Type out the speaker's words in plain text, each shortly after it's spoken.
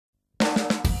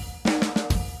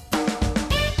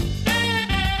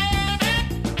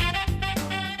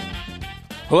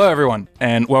Hello, everyone,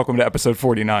 and welcome to episode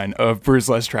 49 of Brews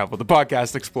Less Travel, the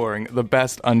podcast exploring the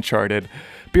best uncharted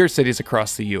beer cities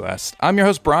across the U.S. I'm your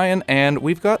host, Brian, and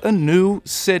we've got a new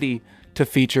city to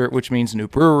feature, which means new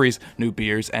breweries, new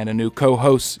beers, and a new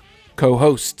co-hosts,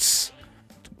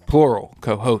 plural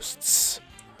co-hosts.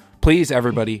 Please,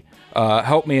 everybody,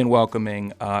 help me in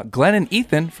welcoming Glenn and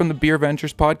Ethan from the Beer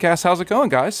Ventures podcast. How's it going,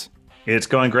 guys? It's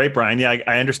going great, Brian. Yeah,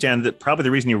 I understand that probably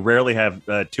the reason you rarely have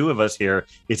two of us here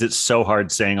is it's so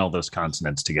hard saying all those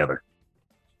consonants together.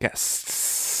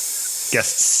 Guests.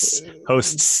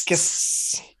 Hosts.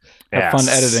 Guests. Have fun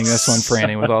editing this one,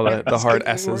 Franny, with all the hard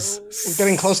S's. We're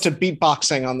getting close to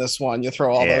beatboxing on this one. You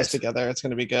throw all those together. It's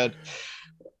going to be good.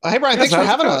 Hey, Brian, thanks for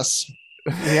having us.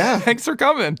 Yeah. Thanks for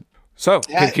coming. So,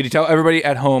 could you tell everybody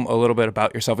at home a little bit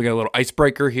about yourself? We got a little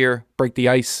icebreaker here. Break the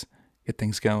ice. Get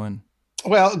things going.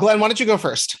 Well, Glenn, why don't you go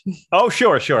first? Oh,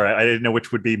 sure. I didn't know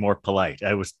which would be more polite.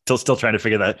 I was still trying to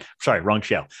figure that. Sorry, wrong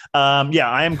show.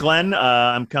 I am Glenn.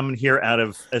 I'm coming here out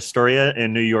of Astoria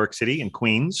in New York City in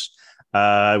Queens.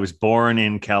 I was born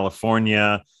in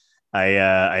California.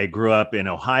 I grew up in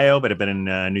Ohio, but I've been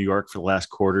in New York for the last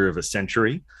quarter of a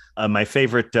century. My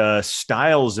favorite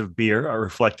styles of beer are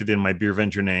reflected in my beer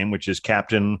venture name, which is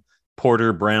Captain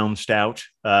Porter Brown Stout.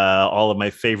 All of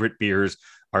my favorite beers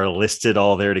are listed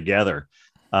all there together.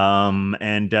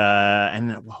 And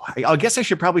I guess I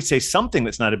should probably say something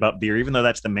that's not about beer, even though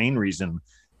that's the main reason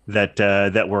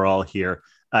that we're all here.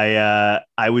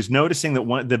 I was noticing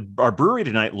that our brewery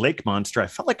tonight, Lake Monster, I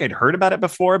felt like I'd heard about it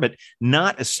before, but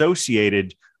not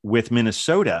associated with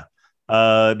Minnesota,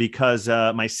 because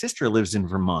my sister lives in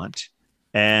Vermont,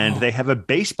 and they have a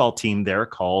baseball team there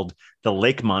called the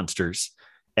Lake Monsters.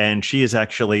 And she has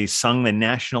actually sung the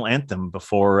national anthem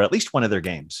before at least one of their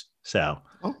games. So,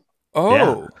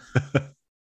 wow.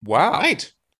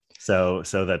 Right. So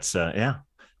that's,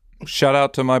 Shout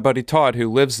out to my buddy Todd, who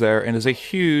lives there and is a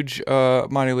huge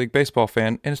minor league baseball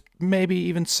fan, and maybe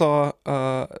even saw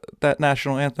that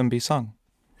national anthem be sung.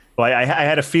 Well, I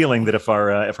had a feeling that if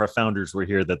our founders were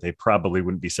here, that they probably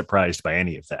wouldn't be surprised by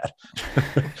any of that.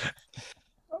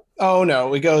 Oh,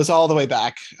 no, it goes all the way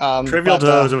back. Trivial to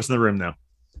those of us in the room, though.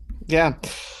 Yeah.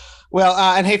 Well,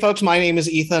 and hey, folks, my name is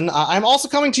Ethan. I'm also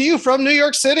coming to you from New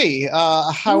York City.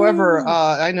 However,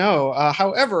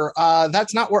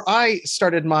 that's not where I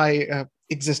started my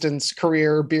existence,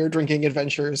 career, beer drinking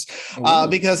adventures,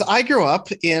 because I grew up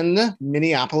in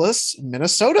Minneapolis,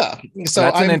 Minnesota. So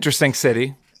that's an interesting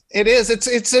city. It is.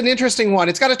 It's an interesting one.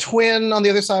 It's got a twin on the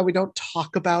other side. We don't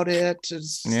talk about it.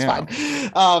 It's fine.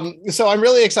 So I'm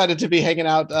really excited to be hanging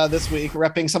out this week,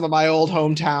 repping some of my old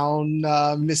hometown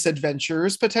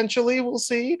misadventures. Potentially, we'll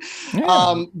see. Yeah.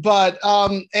 I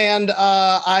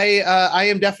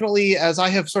am definitely, as I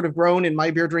have sort of grown in my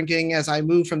beer drinking, as I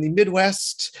move from the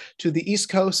Midwest to the East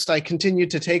Coast, I continue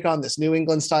to take on this New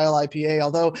England style IPA.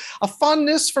 Although a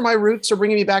fondness for my roots are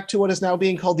bringing me back to what is now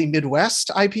being called the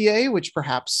Midwest IPA, which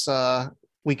perhaps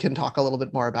we can talk a little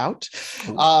bit more about.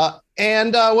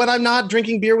 And when I'm not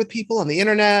drinking beer with people on the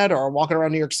internet or walking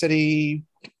around New York City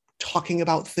talking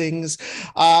about things,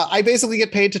 I basically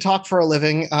get paid to talk for a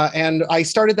living. And I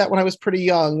started that when I was pretty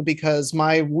young, because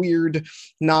my weird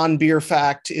non-beer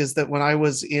fact is that when I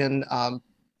was in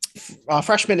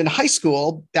freshman in high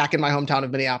school back in my hometown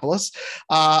of Minneapolis,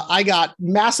 I got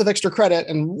massive extra credit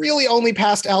and really only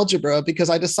passed algebra because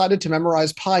I decided to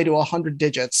memorize pi to 100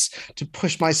 digits to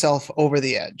push myself over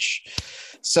the edge.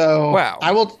 So wow.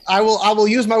 I will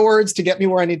use my words to get me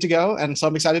where I need to go. And so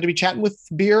I'm excited to be chatting with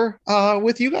beer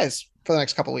with you guys for the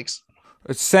next couple of weeks.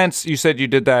 Since you said you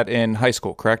did that in high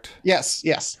school, correct? Yes.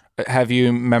 Have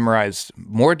you memorized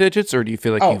more digits, or do you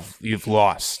feel like you've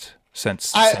lost?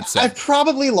 Since I've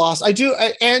probably lost. I do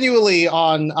annually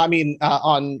on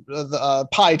the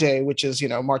Pi Day, which is,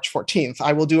 March 14th,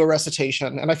 I will do a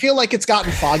recitation, and I feel like it's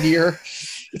gotten foggier.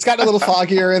 It's gotten a little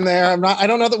foggier in there. I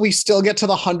don't know that we still get to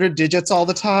the 100 digits all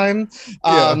the time.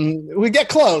 We get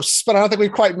close, but I don't think we've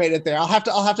quite made it there. I'll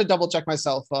have to double check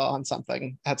myself on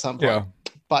something at some point. Yeah.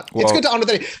 But it's good to honor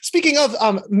the day. Speaking of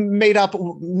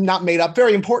not made up,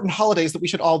 very important holidays that we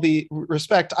should all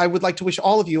respect, I would like to wish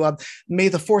all of you May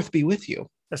the 4th be with you.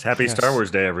 Yes, happy Star Wars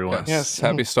Day, everyone. Yes,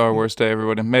 happy Star Wars Day,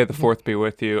 everyone, and May the 4th be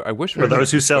with you. I wish for those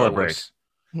who celebrate.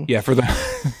 Yeah, for the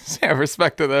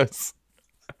respect to this.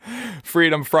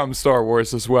 Freedom from Star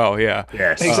Wars as well, yeah.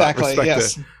 Yes. Exactly,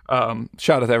 yes.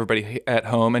 Shout out to everybody at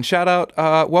home, and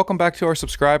welcome back to our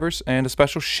subscribers, and a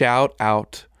special shouts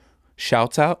out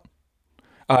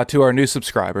to our new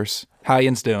subscribers. How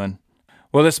yins doing?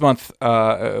 Well, this month,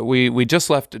 we just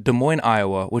left Des Moines,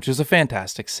 Iowa, which is a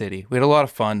fantastic city. We had a lot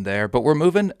of fun there, but we're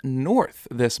moving north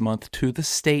this month to the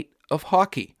state of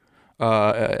hockey.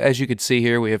 As you could see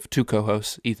here, we have two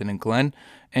co-hosts, Ethan and Glenn.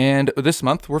 And this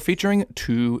month, we're featuring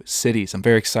two cities. I'm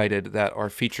very excited that our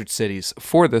featured cities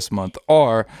for this month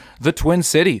are the Twin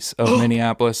Cities of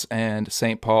Minneapolis and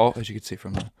St. Paul, as you can see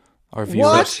from our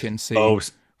viewers can see. Oh,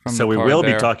 from so we will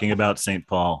be talking about St.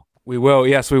 Paul. We will,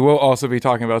 yes. We will also be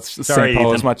talking about St. Paul.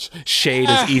 Ethan. As much shade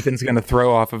as Ethan's going to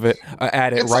throw off of it,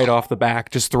 at it right off the back.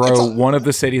 Just throw one of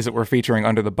the cities that we're featuring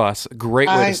under the bus. Great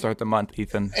way to start the month,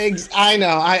 Ethan. I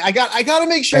know. I got to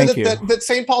make sure that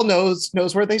St. Paul knows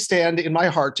where they stand in my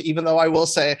heart. Even though I will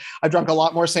say I've drunk a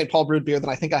lot more St. Paul brewed beer than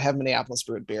I think I have Minneapolis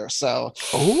brewed beer. So,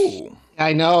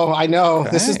 I know.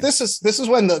 Okay. This is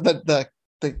when the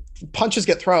punches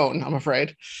get thrown, I'm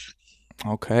afraid.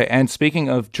 Okay, and speaking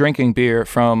of drinking beer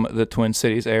from the Twin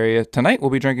Cities area, tonight we'll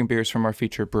be drinking beers from our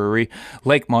featured brewery,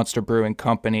 Lake Monster Brewing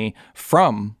Company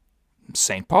from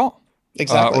St. Paul.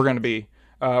 Exactly. We're gonna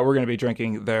be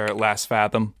drinking their Last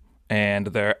Fathom and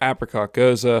their Apricot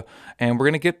Goza, and we're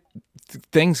gonna get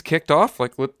things kicked off.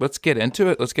 Like let's get into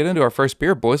it. Let's get into our first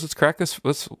beer, boys. Let's crack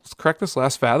this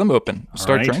Last Fathom open.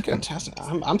 Start drinking. Fantastic.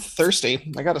 I'm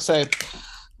thirsty. I gotta say.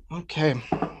 Okay.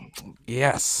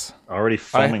 Yes. Already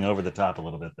foaming over the top a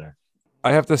little bit there.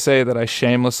 I have to say that I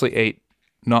shamelessly ate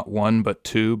not one, but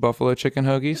two buffalo chicken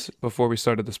hoagies before we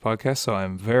started this podcast, so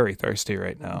I'm very thirsty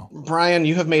right now. Brian,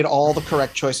 you have made all the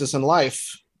correct choices in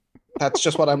life. That's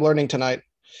just what I'm learning tonight.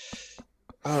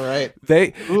 All right.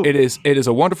 It is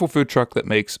a wonderful food truck that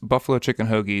makes buffalo chicken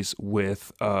hoagies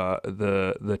with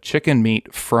the chicken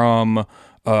meat from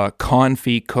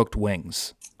confit cooked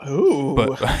wings. Ooh.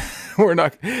 But we're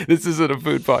not. This isn't a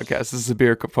food podcast. This is a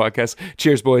beer podcast.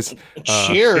 Cheers, boys.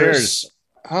 Cheers.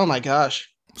 Oh my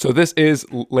gosh. So this is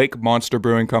Lake Monster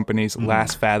Brewing Company's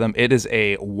Last Fathom. It is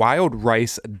a wild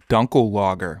rice dunkel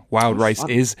lager. Wild rice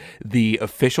is the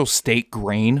official state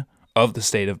grain of the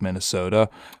state of Minnesota,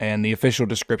 and the official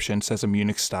description says a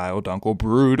Munich-style dunkel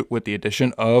brewed with the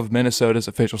addition of Minnesota's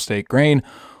official state grain,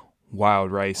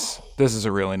 wild rice. This is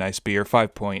a really nice beer,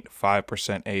 5.5%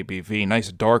 ABV.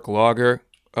 Nice dark lager.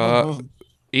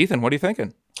 Ethan, what are you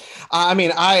thinking? I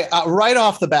mean, I right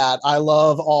off the bat, I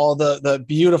love all the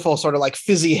beautiful sort of like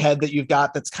fizzy head that you've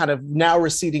got that's kind of now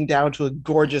receding down to a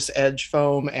gorgeous edge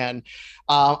foam. And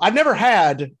I've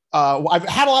had a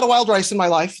lot of wild rice in my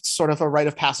life. It's sort of a rite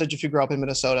of passage if you grow up in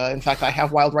Minnesota. In fact, I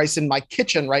have wild rice in my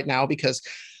kitchen right now because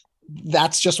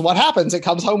that's just what happens. It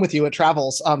comes home with you. It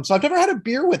travels. So I've never had a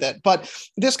beer with it, but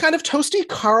this kind of toasty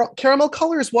caramel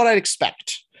color is what I'd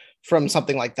expect from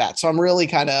something like that. So I'm really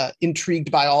kind of intrigued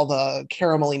by all the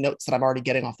caramelly notes that I'm already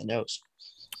getting off the nose.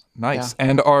 Nice. Yeah.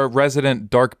 And our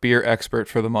resident dark beer expert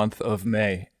for the month of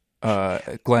May,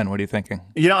 Glenn, what are you thinking?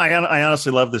 I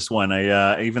honestly love this one.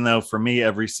 Even though for me,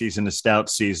 every season is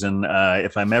stout season,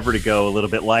 if I'm ever to go a little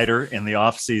bit lighter in the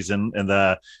off season and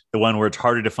the one where it's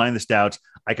harder to find the stouts,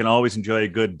 I can always enjoy a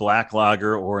good black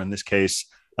lager, or in this case,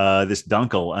 this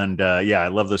dunkel. And I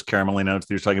love those caramelly notes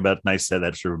that you're talking about. Nice,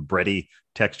 that sort of bready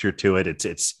texture to it.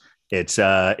 It's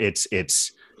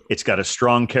got a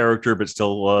strong character, but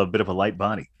still a bit of a light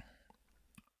body.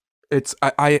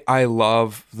 I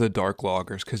love the dark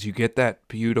lagers because you get that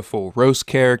beautiful roast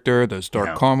character, those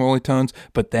dark caramelly tones,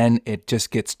 but then it just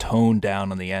gets toned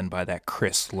down on the end by that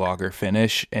crisp lager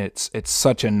finish. It's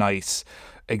such a nice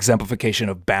exemplification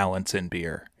of balance in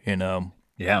beer,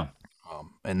 Yeah.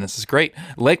 And this is great.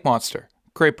 Lake Monster,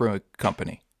 great brewing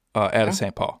company out of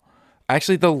St. Paul.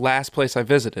 Actually, the last place I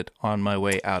visited on my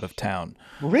way out of town.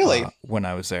 Really? When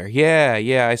I was there.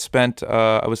 Yeah. I spent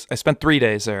 3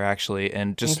 days there actually,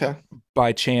 and just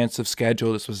by chance of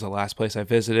schedule, this was the last place I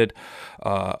visited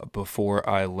before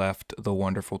I left the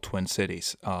wonderful Twin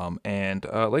Cities. And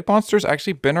Lake Monster's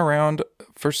actually been around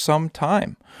for some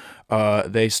time.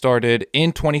 They started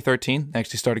in 2013. They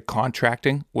actually started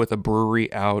contracting with a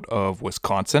brewery out of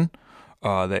Wisconsin.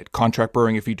 That contract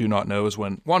brewing, if you do not know, is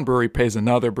when one brewery pays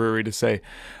another brewery to say,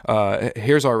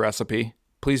 here's our recipe.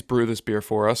 Please brew this beer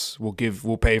for us. We'll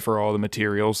pay for all the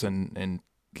materials and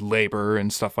labor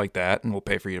and stuff like that, and we'll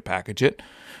pay for you to package it.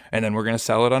 And then we're going to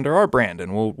sell it under our brand,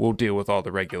 and we'll deal with all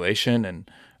the regulation. And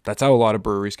that's how a lot of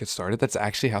breweries get started. That's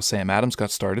actually how Sam Adams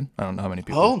got started. I don't know how many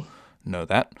people know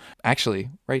that. Actually,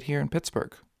 right here in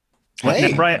Pittsburgh.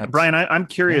 Hey, Brian, I'm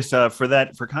curious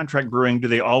for contract brewing, do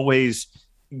they always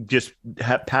just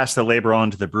pass the labor on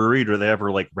to the brewery, or do they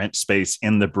ever like rent space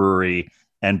in the brewery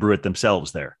and brew it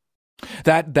themselves there?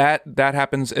 That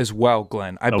happens as well,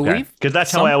 Glenn. I believe, because that's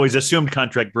how I always assumed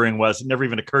contract brewing was. It never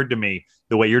even occurred to me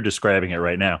the way you're describing it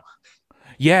right now.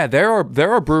 Yeah, there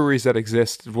are breweries that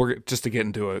exist. We're just to get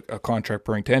into a contract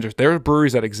brewing tangent. There are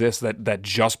breweries that exist that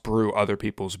just brew other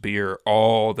people's beer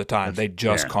all the time. They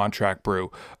just contract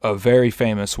brew. A very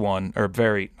famous one, or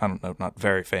I don't know, not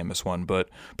very famous one, but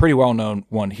pretty well known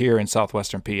one here in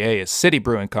southwestern PA is City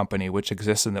Brewing Company, which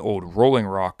exists in the old Rolling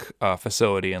Rock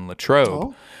facility in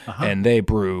Latrobe, and they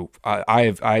brew.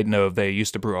 I know they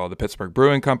used to brew all the Pittsburgh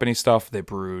Brewing Company stuff. They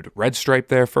brewed Red Stripe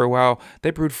there for a while.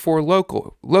 They brewed Four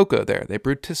Loco there. They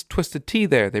brewed Twisted Tea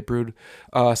there. They brewed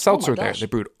seltzer there. They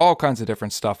brewed all kinds of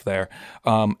different stuff there.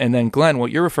 And then Glenn,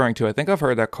 what you're referring to, I think I've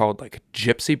heard that called like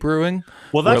gypsy brewing.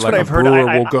 Well, that's where, what I've heard. A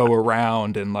brewer will go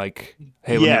around and like,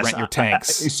 hey, let me rent your tanks.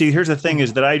 See, here's the thing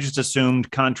is that I just assumed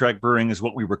contract brewing is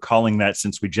what we were calling that,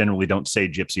 since we generally don't say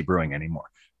gypsy brewing anymore.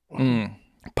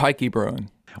 Pikey brewing.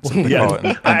 Well,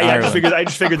 yeah, I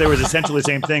just figured there was essentially the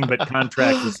same thing, but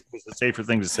contract was the safer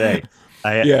thing to say.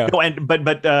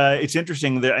 But it's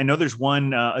interesting that I know there's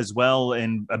one as well,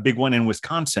 and a big one in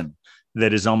Wisconsin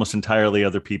that is almost entirely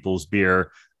other people's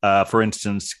beer. For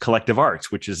instance, Collective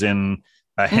Arts, which is in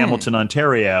Hamilton,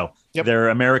 Ontario. Yep. Their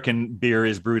American beer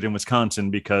is brewed in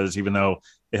Wisconsin because even though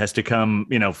it has to come,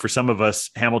 for some of us,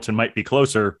 Hamilton might be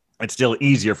closer. It's still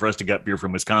easier for us to get beer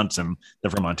from Wisconsin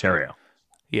than from Ontario.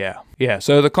 Yeah.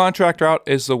 So the contract route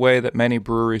is the way that many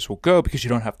breweries will go because you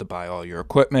don't have to buy all your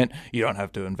equipment. You don't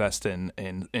have to invest in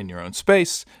your own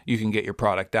space. You can get your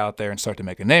product out there and start to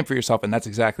make a name for yourself. And that's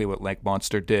exactly what Lake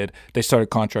Monster did. They started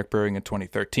contract brewing in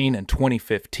 2013. In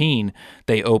 2015,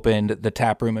 they opened the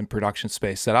tap room and production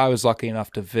space that I was lucky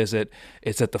enough to visit.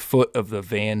 It's at the foot of the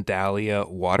Vandalia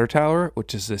Water Tower,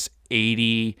 which is this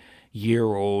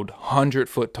 80-year-old,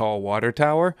 100-foot tall water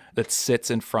tower that sits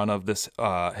in front of this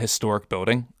historic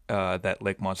building that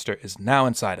Lake Monster is now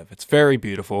inside of. It's very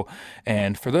beautiful.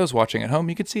 And for those watching at home,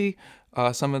 you can see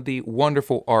some of the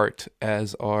wonderful art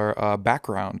as our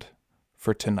background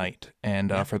for tonight.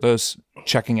 And for those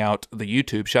checking out the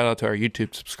YouTube, shout out to our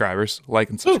YouTube subscribers. Like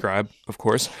and subscribe, of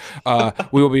course.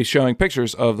 We will be showing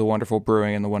pictures of the wonderful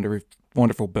brewing and the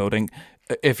wonderful building.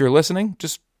 If you're listening,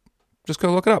 just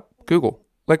go look it up. Google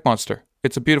Lake Monster.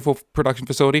 It's a beautiful production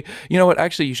facility. You know what?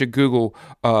 Actually, you should Google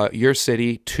your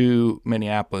city to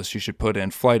Minneapolis. You should put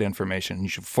in flight information. You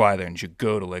should fly there and you should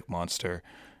go to Lake Monster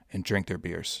and drink their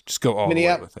beers. Just go all the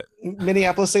way with it.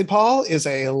 Minneapolis-St. Paul is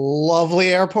a lovely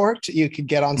airport. You could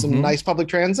get on some nice public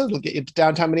transit. It'll get you to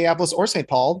downtown Minneapolis or St.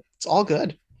 Paul. It's all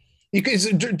good. You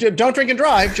can, don't drink and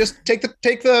drive. Just take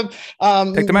the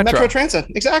Metro Transit.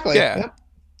 Exactly. Yeah. Yep.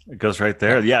 It goes right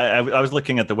there. Yeah, I was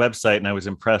looking at the website and I was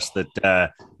impressed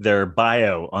that their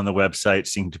bio on the website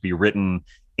seemed to be written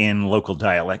in local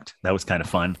dialect. That was kind of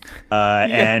fun.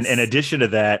 And in addition to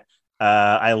that,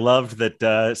 I loved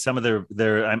that some of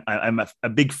I'm a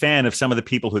big fan of some of the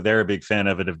people who they're a big fan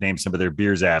of and have named some of their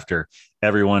beers after.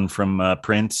 Everyone from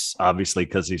Prince, obviously,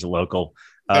 because he's a local,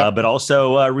 but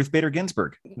also Ruth Bader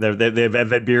Ginsburg. They've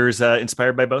had beers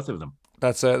inspired by both of them.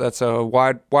 That's a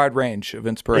wide range of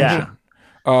inspiration. Yeah.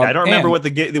 I don't remember what the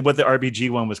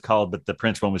RBG one was called, but the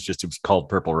Prince one was called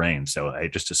Purple Rain. So I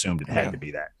just assumed it had to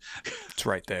be that. It's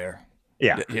right there.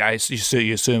 Yeah.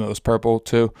 You assume it was purple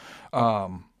too.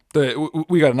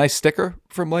 We got a nice sticker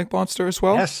from Lake Monster as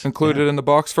well, included in the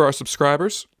box for our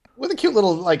subscribers. With a cute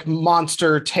little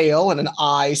monster tail and an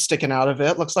eye sticking out of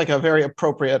it. Looks like a very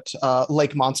appropriate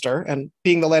lake monster. And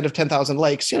being the land of 10,000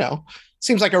 lakes,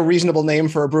 seems like a reasonable name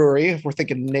for a brewery if we're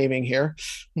thinking naming here.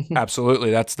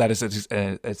 Absolutely.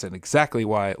 It's exactly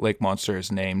why Lake Monster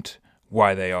is named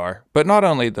why they are. But not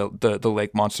only the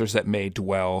lake monsters that may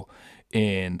dwell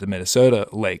in the Minnesota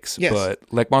lakes, but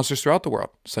lake monsters throughout the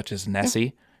world, such as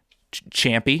Nessie,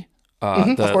 Champy,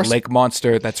 the lake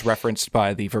monster that's referenced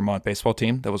by the Vermont baseball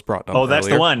team that was brought up. Oh, that's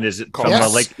the one. Is it from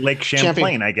Lake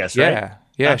Champlain, I guess, right?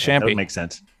 Yeah, Champy. That would make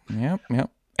sense. Yep.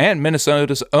 And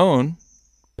Minnesota's own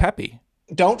Peppy.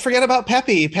 Don't forget about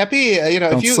Peppy. Peppy,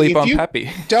 don't sleep on Peppy.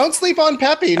 Don't sleep on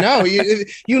Peppy. No,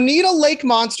 you need a lake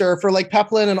monster for Lake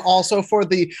Peplin and also for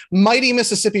the mighty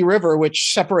Mississippi River,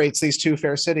 which separates these two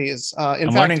fair cities. I'm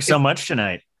learning so much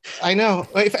tonight. I know.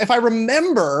 If I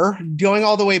remember going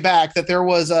all the way back, that there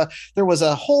was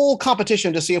a whole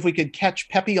competition to see if we could catch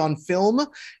Peppy on film,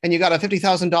 and you got a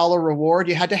 $50,000 reward.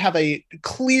 You had to have a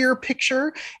clear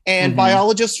picture, and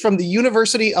biologists from the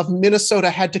University of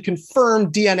Minnesota had to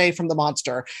confirm DNA from the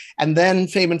monster, and then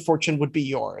fame and fortune would be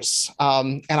yours.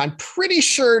 And I'm pretty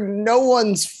sure no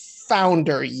one's found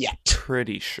her yet.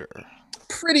 Pretty sure.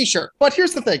 pretty sure. But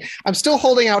here's the thing. I'm still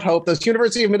holding out hope. Those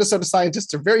University of Minnesota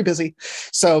scientists are very busy.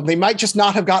 So they might just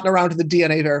not have gotten around to the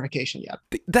DNA verification yet.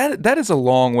 That is a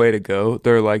long way to go.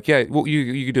 They're like, yeah, well,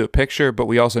 you can do a picture, but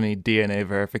we also need DNA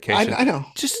verification. I know.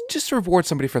 Just reward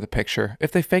somebody for the picture.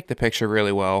 If they fake the picture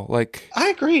really well, like. I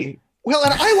agree. Well,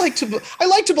 and I like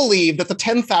to believe that the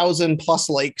 10,000 plus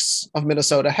lakes of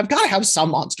Minnesota have got to have some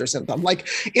monsters in them. Like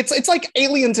it's like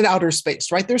aliens in outer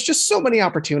space, right? There's just so many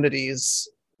opportunities.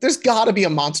 There's got to be a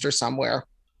monster somewhere.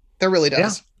 There really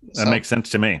does. Yeah, that makes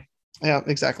sense to me. Yeah,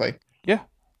 exactly. Yeah.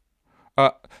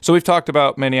 So we've talked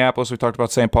about Minneapolis, we've talked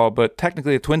about St. Paul, but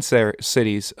technically the Twin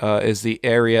Cities is the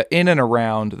area in and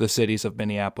around the cities of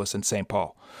Minneapolis and St.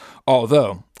 Paul.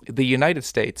 Although the United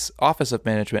States Office of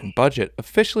Management and Budget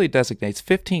officially designates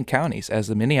 15 counties as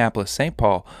the Minneapolis, St.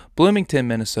 Paul, Bloomington,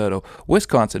 Minnesota,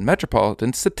 Wisconsin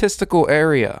Metropolitan Statistical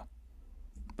Area.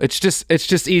 It's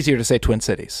just easier to say Twin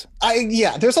Cities.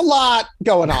 There's a lot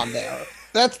going on there.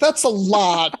 That's a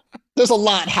lot. There's a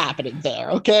lot happening there,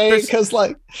 okay? Because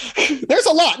there's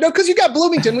a lot. No, because you got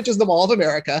Bloomington, which is the Mall of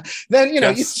America. Then, you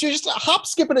just hop,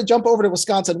 skip, and a jump over to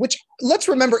Wisconsin, which, let's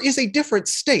remember, is a different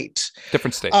state.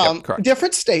 Different state, yep, correct.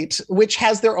 Different state, which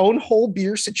has their own whole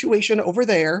beer situation over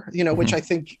there, which I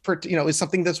think, is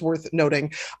something that's worth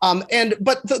noting.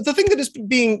 But the thing that is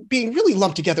being really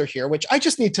lumped together here, which I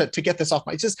just need to get this off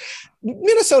my chest,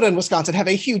 Minnesota and Wisconsin have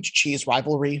a huge cheese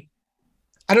rivalry.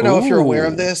 I don't know if you're aware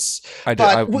of this. I'm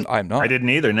not. I didn't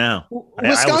either. No,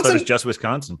 I thought it was just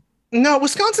Wisconsin. No,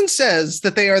 Wisconsin says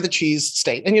that they are the cheese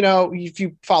state. And, if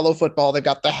you follow football, they've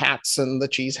got the hats and the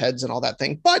cheese heads and all that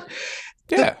thing. But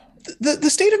yeah, the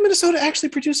state of Minnesota actually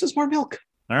produces more milk.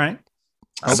 All right.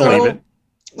 I'll believe it.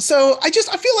 So I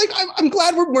feel like I'm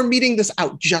glad we're meeting this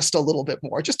out just a little bit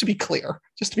more, just to be clear.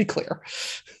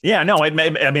 Yeah, no, it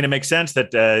makes sense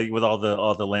that with all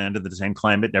the land and the same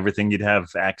climate and everything, you'd have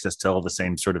access to all the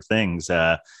same sort of things.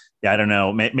 I don't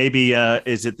know. Maybe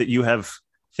is it that you have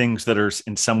things that are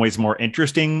in some ways more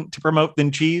interesting to promote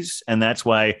than cheese, and that's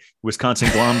why Wisconsin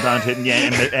glommed onto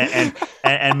it,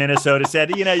 and Minnesota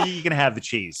said, you can have the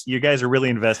cheese. You guys are really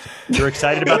invested. You're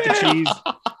excited about the cheese.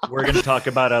 We're going to talk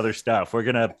about other stuff. We're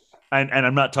going to, and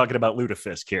I'm not talking about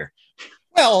lutefisk here.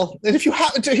 Well, if you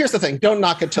have, here's the thing: don't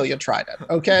knock it till you tried it.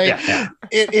 Okay, yeah.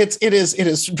 It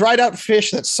is dried out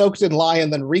fish that's soaked in lye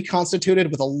and then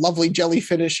reconstituted with a lovely jelly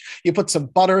finish. You put some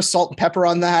butter, salt, and pepper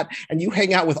on that, and you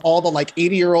hang out with all the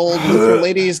 80-year-old Lutheran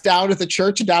ladies down at the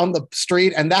church down the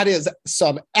street, and that is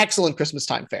some excellent Christmas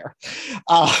time fare.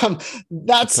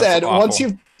 That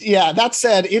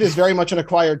said, it is very much an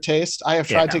acquired taste. I have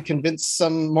tried to convince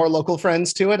some more local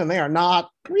friends to it, and they are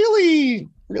not really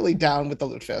down with the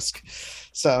lutefisk.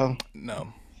 So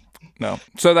no.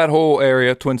 So that whole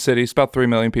area, Twin Cities, about 3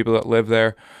 million people that live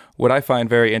there. What I find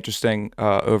very interesting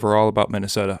overall about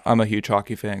Minnesota, I'm a huge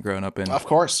hockey fan growing up in, of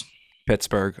course,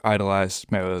 Pittsburgh,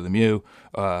 idolized Mario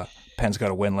Lemieux. Penn's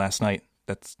got a win last night.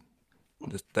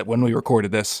 That when we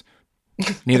recorded this,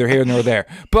 neither here nor there.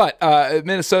 But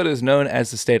Minnesota is known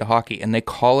as the state of hockey, and they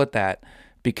call it that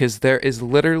because there is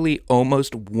literally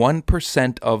almost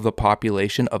 1% of the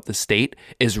population of the state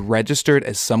is registered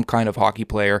as some kind of hockey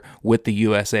player with the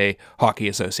USA Hockey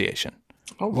Association.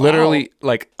 Oh, wow. Literally,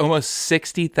 almost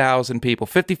 60,000 people,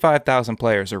 55,000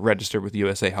 players are registered with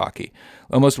USA Hockey.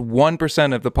 Almost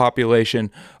 1% of the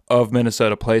population of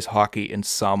Minnesota plays hockey in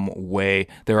some way.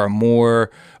 There are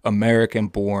more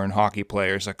American-born hockey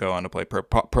players that go on to play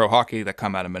pro hockey that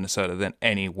come out of Minnesota than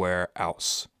anywhere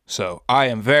else. So I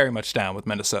am very much down with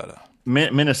Minnesota.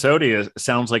 Minnesota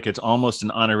sounds like it's almost an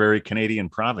honorary Canadian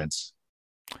province.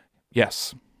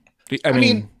 Yes. I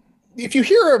mean, if you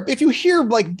hear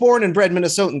born and bred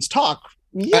Minnesotans talk,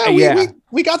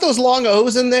 we got those long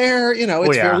O's in there.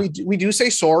 It's we do say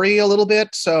sorry a little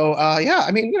bit. So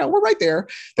we're right there.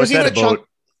 There's even a chunk.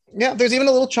 Yeah, there's even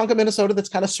a little chunk of Minnesota that's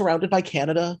kind of surrounded by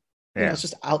Canada. Yeah. It's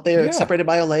just out there. It's separated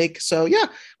by a lake. So yeah,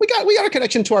 we got a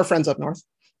connection to our friends up north.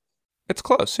 It's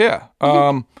close, yeah.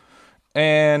 Mm-hmm.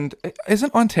 And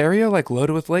isn't Ontario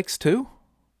loaded with lakes too?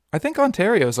 I think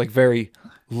Ontario is very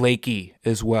lakey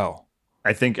as well.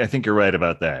 I think you're right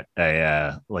about that.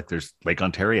 There's Lake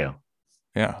Ontario.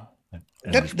 Yeah.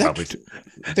 There's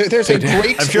a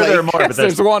great. I'm sure there are more, but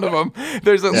there's one of them.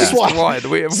 There's at least one.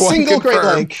 We have one single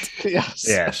confirmed. Great Lake. Yes.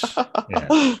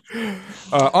 Yeah.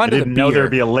 I didn't know there'd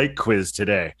be a lake quiz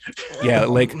today. Yeah,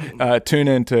 lake. Tune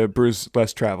in to Bruce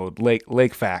Less Traveled.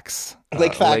 Lake facts.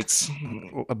 Lake facts.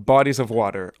 Bodies of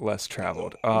water less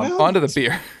traveled. On to the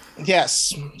beer.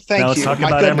 Yes. Thank you. Now let's talk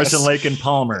about Emerson Lake and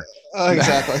Palmer.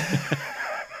 Exactly.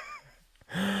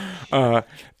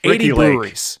 80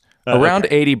 breweries. Around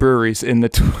 80 breweries in the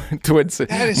Twin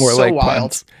Cities. That is more so Lake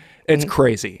wild. Puns. It's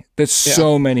crazy. There's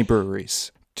so many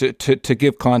breweries. To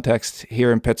give context,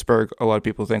 here in Pittsburgh, a lot of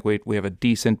people think we have a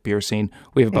decent beer scene.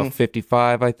 We have about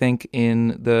 55, I think, in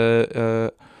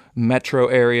the metro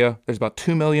area. There's about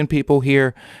 2 million people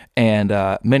here, and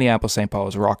Minneapolis, St. Paul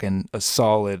is rocking a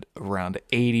solid around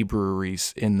 80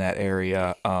 breweries in that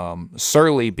area.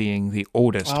 Surly being the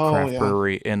oldest craft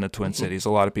brewery in the Twin Cities.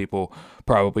 A lot of people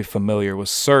probably familiar with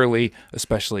Surly,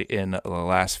 especially in the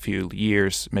last few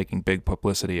years, making big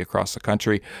publicity across the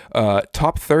country.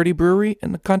 Top 30 brewery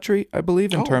in the country, I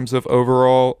believe, in terms of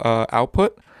overall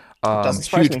output.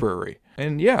 Huge brewery.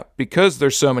 And yeah, because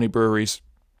there's so many breweries,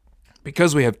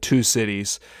 because we have two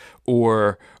cities,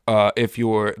 or if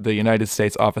you're the United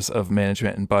States Office of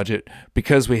Management and Budget,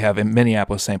 because we have in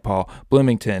Minneapolis, St. Paul,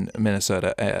 Bloomington,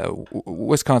 Minnesota,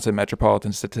 Wisconsin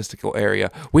Metropolitan Statistical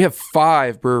Area, we have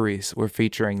 5 breweries we're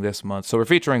featuring this month. So we're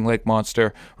featuring Lake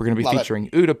Monster. We're going to be featuring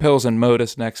Uda Pils and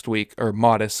Modus next week, or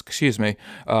Modus, excuse me.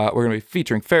 We're going to be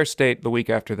featuring Fair State the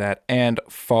week after that, and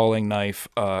Falling Knife,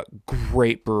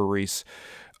 great breweries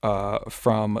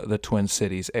from the Twin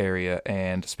Cities area.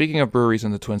 And speaking of breweries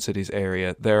in the Twin Cities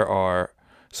area, there are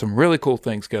some really cool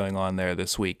things going on there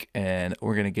this week, and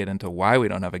we're going to get into why we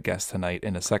don't have a guest tonight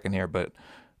in a second here. But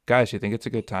guys, you think it's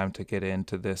a good time to get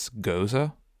into this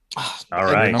Goza? All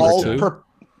right.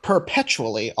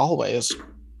 Perpetually, always.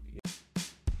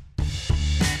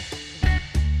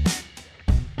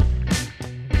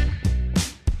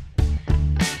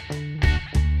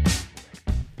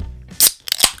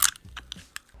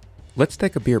 Let's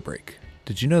take a beer break.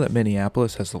 Did you know that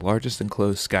Minneapolis has the largest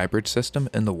enclosed skybridge system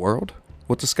in the world?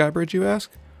 What's a skybridge, you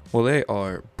ask? Well, they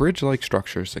are bridge-like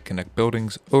structures that connect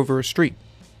buildings over a street.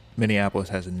 Minneapolis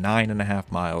has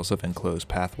 9.5 miles of enclosed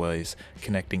pathways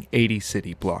connecting 80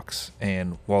 city blocks,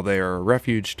 and while they are a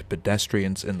refuge to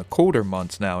pedestrians in the colder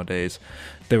months nowadays,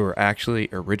 they were actually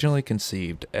originally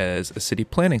conceived as a city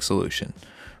planning solution,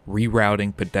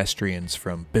 rerouting pedestrians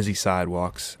from busy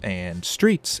sidewalks and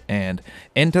streets and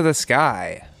into the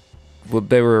sky. Well,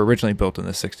 they were originally built in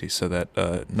the 60s, so that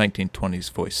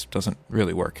 1920s voice doesn't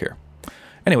really work here.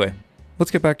 Anyway,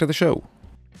 let's get back to the show.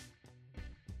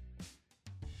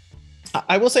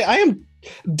 I will say I am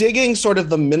digging sort of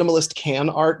the minimalist can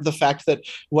art, the fact that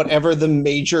whatever the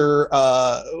major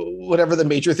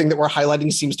thing that we're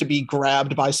highlighting seems to be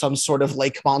grabbed by some sort of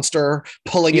lake monster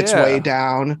pulling its way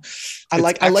down. I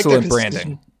like their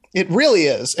branding. It really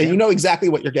is. And you know exactly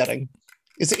what you're getting.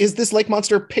 Is this lake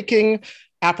monster picking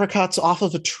apricots off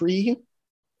of a tree?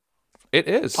 It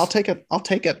is. I'll take it.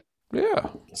 Yeah.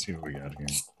 Let's see what we got here.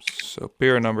 So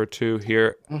beer number 2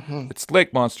 here. It's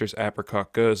Lake Monster's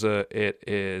Apricot Goza. It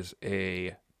is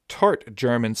a tart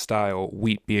German-style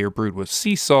wheat beer brewed with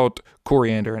sea salt,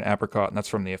 coriander, and apricot, and that's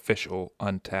from the official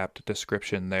Untapped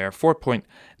description there.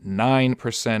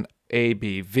 4.9%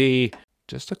 ABV.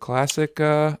 Just a classic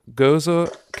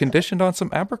Goza conditioned on some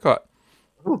apricot.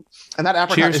 Ooh. And that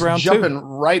apricot is jumping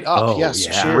right up. Oh, yes,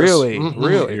 yeah. cheers. Really.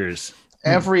 Cheers.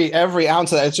 Every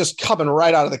ounce of that, it's just coming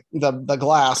right out of the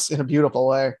glass in a beautiful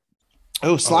way.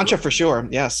 Oh, Sláinte for sure.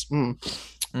 Yes.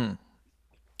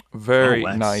 Very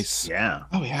nice. Yeah.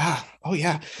 Oh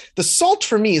yeah. The salt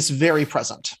for me is very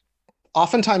present.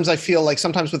 Oftentimes I feel like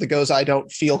sometimes with the Goza I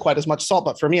don't feel quite as much salt,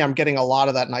 but for me I'm getting a lot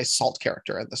of that nice salt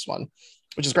character in this one,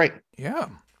 which is great. Yeah.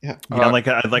 I like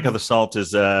how the salt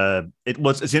is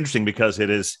it's interesting because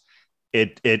the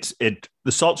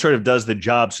salt sort of does the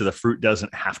job so the fruit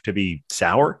doesn't have to be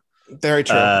sour. Very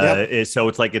true. So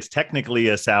it's like it's technically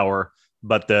a sour,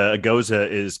 but the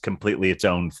Goza is completely its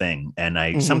own thing.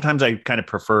 And sometimes I kind of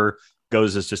prefer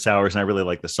Gozas to sours, and I really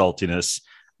like the saltiness.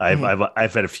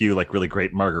 I've had a few like really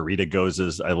great margarita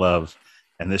Gozas I love,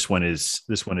 and this one is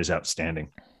outstanding.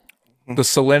 The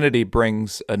salinity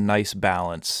brings a nice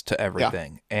balance to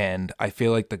everything, and I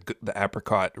feel like the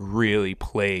apricot really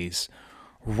plays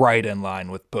right in line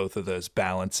with both of those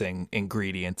balancing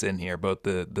ingredients in here, both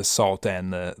the salt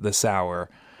and the sour.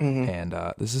 And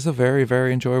this is a very,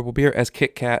 very enjoyable beer. As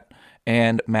Kit Kat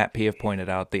and Matt P have pointed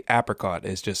out, the apricot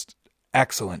is just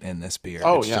excellent in this beer.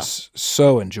 It's just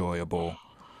so enjoyable.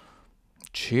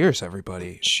 Cheers,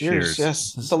 everybody. Cheers.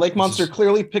 Yes. The Lake Monster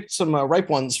clearly picked some ripe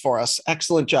ones for us.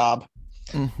 Excellent job.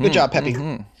 Good job, Peppy.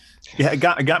 Yeah, it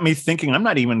got me thinking. I'm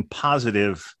not even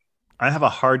positive. I have a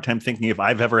hard time thinking if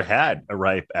I've ever had a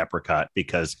ripe apricot,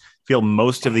 because I feel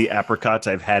most of the apricots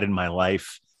I've had in my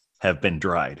life have been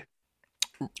dried.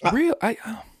 Real? I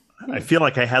feel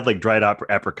like I had like dried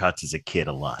apricots as a kid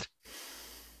a lot.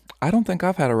 I don't think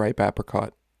I've had a ripe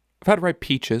apricot. I've had ripe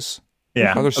peaches.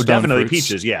 Yeah, definitely fruits,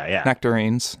 peaches. Yeah,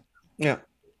 nectarines. Yeah,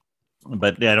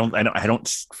 but I don't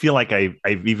feel like I've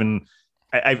even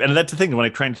And that's the thing. When I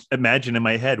try and imagine in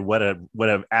my head what a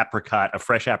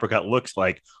fresh apricot looks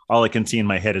like, all I can see in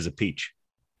my head is a peach.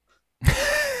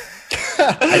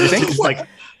 I just it's like.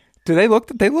 Do they look?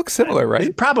 They look similar,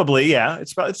 right? Probably, yeah.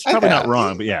 It's probably not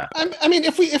wrong, but yeah. I mean,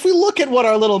 if we look at what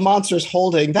our little monster's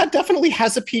holding, that definitely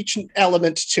has a peach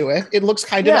element to it. It looks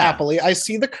kind of appley. I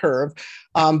see the curve,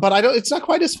 but I don't. It's not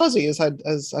quite as fuzzy as I'd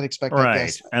expect. Right, I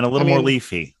guess. And a little more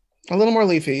leafy. A little more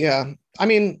leafy, yeah. I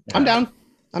mean, yeah.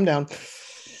 I'm down.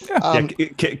 Yeah.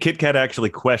 Kit Kat actually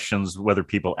questions whether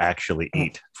people actually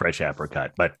eat fresh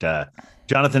apricot, but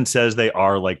Jonathan says they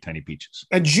are like tiny peaches.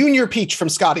 A junior peach from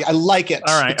Scotty. I like it.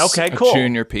 All right. Okay, cool. A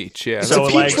junior peach. Yeah. So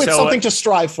it's a peach with something to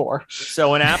strive for.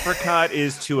 So an apricot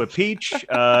is to a peach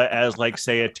as like,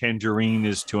 say, a tangerine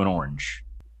is to an orange.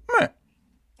 I'll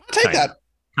take that.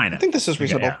 Kind of. I think this is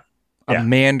reasonable. Yeah. A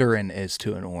mandarin is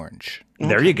to an orange.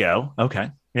 There you go.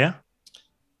 Okay. Yeah.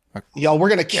 Y'all, we're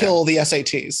going to kill the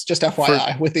SATs, just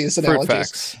FYI, with these analogies. Fruit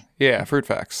facts. Yeah, fruit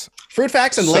facts. Fruit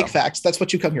facts and lake facts. That's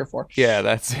what you come here for. Yeah,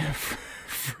 that's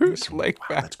fruit lake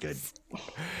facts. That's good.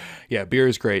 Yeah, beer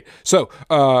is great. So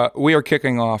we are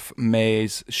kicking off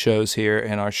May's shows here,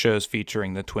 and our shows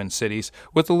featuring the Twin Cities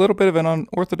with a little bit of an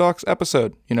unorthodox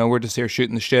episode. You know, we're just here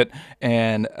shooting the shit,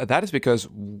 and that is because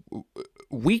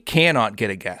we cannot get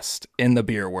a guest in the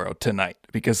beer world tonight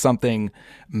because something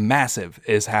massive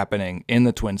is happening in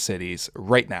the Twin Cities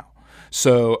right now.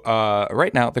 So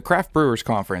right now, the Craft Brewers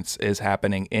Conference is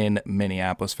happening in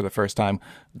Minneapolis for the first time.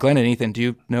 Glenn and Ethan, do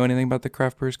you know anything about the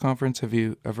Craft Brewers Conference? Have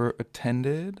you ever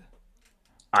attended?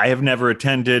 I have never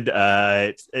attended.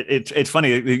 It's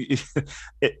funny.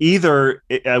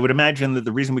 I would imagine that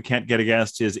the reason we can't get a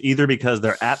guest is either because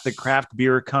they're at the craft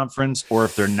beer conference, or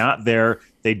if they're not there,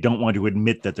 they don't want to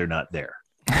admit that they're not there.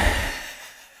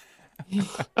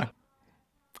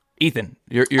 Ethan,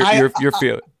 you're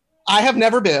feeling. I have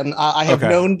never been. I have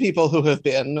known people who have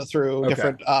been through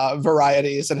different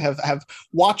varieties and have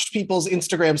watched people's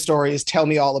Instagram stories tell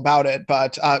me all about it.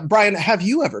 But Brian, have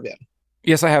you ever been?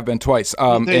 Yes, I have been twice.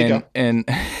 There you go. And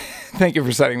thank you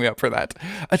for setting me up for that.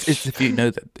 It's if you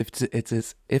know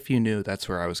that if you knew that's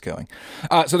where I was going.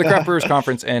 So the Craft Brewers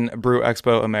Conference and Brew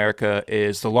Expo America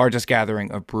is the largest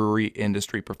gathering of brewery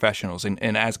industry professionals,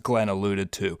 and as Glenn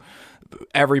alluded to,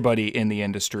 everybody in the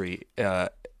industry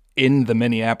in the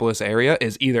Minneapolis area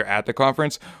is either at the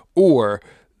conference or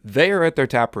they are at their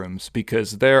tap rooms,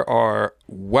 because there are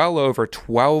well over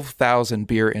 12,000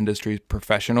 beer industry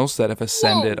professionals that have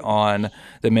ascended on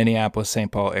the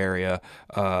Minneapolis-St. Paul area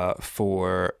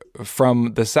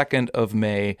from the 2nd of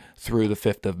May through the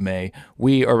 5th of May.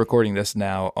 We are recording this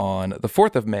now on the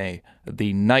 4th of May,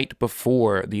 the night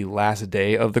before the last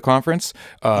day of the conference.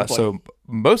 So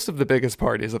most of the biggest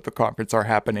parties of the conference are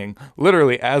happening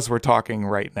literally as we're talking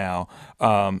right now.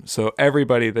 So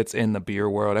everybody that's in the beer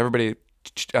world, everybody,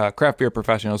 craft beer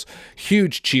professionals,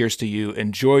 huge cheers to you.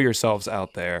 Enjoy yourselves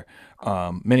out there.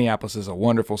 Minneapolis is a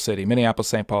wonderful city.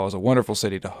 Minneapolis-St. Paul is a wonderful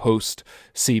city to host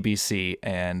CBC,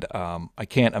 and I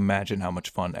can't imagine how much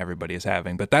fun everybody is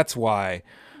having. But that's why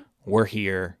we're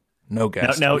here. No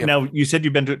guests. Now, you said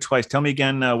you've been to it twice. Tell me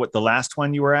again what the last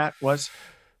one you were at was.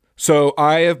 So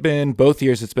I have been both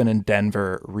years. It's been in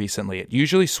Denver recently. It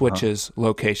usually switches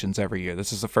locations every year.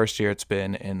 This is the first year it's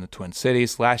been in the Twin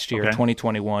Cities. Last year,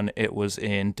 2021, it was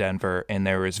in Denver, and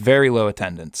there was very low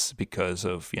attendance because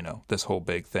of, this whole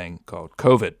big thing called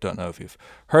COVID. Don't know if you've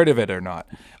heard of it or not.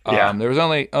 There was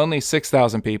only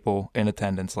 6,000 people in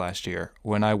attendance last year.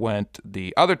 When I went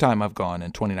the other time I've gone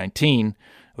in 2019,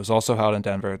 it was also held in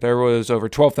Denver. There was over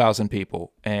 12,000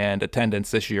 people, and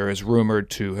attendance this year is rumored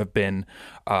to have been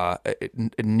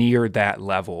near that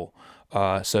level.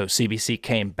 So CBC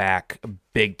came back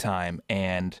big time,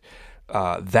 and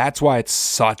that's why it's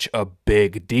such a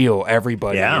big deal.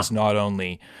 Everybody is not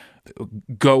only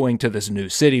going to this new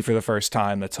city for the first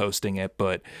time that's hosting it,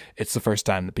 but it's the first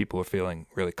time that people are feeling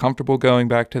really comfortable going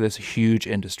back to this huge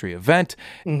industry event.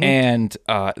 And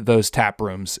those tap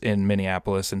rooms in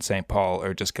Minneapolis and St. Paul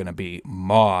are just going to be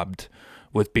mobbed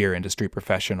with beer industry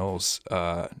professionals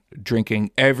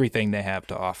drinking everything they have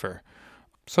to offer.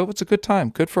 So it's a good time.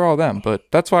 Good for all them. But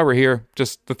that's why we're here,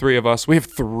 just the three of us. We have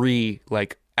three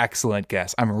excellent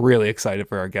guests. I'm really excited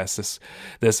for our guests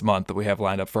this month that we have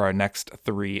lined up for our next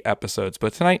 3 episodes.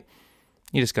 But tonight,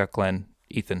 you just got Glenn,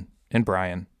 Ethan, and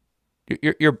Brian.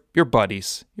 Your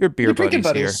buddies. Your beer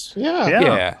buddies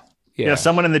here. Yeah.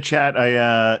 Someone in the chat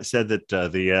said that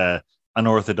the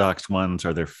unorthodox ones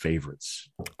are their favorites.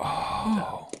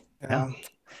 Oh. Yeah.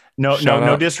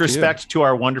 No disrespect to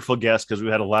our wonderful guests, because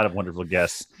we've had a lot of wonderful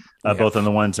guests, both on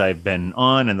the ones I've been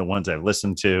on and the ones I've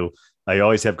listened to. I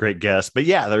always have great guests, but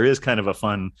yeah, there is kind of a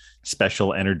fun,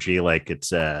 special energy. Like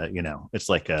it's, it's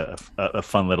like a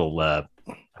fun little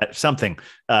something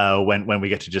when we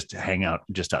get to just hang out,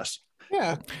 just us.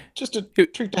 Yeah, just a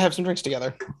treat to have some drinks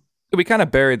together. We kind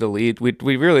of buried the lead.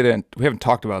 We really didn't. We haven't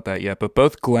talked about that yet. But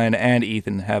both Glenn and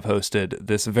Ethan have hosted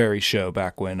this very show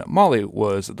back when Molly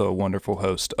was the wonderful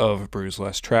host of Brews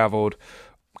Less Traveled.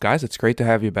 Guys, it's great to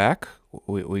have you back.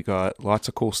 We got lots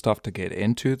of cool stuff to get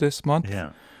into this month.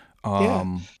 Yeah.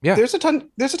 There's a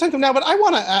ton coming out, but I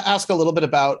want to ask a little bit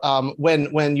about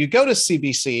when you go to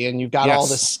CBC and you've got all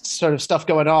this sort of stuff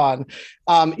going on.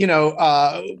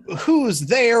 Who's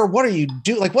there? What are you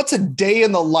doing? Like, what's a day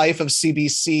in the life of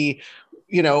CBC?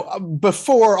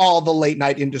 Before all the late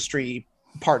night industry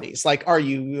parties. Like, are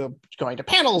you going to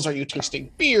panels? Are you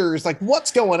tasting beers? Like,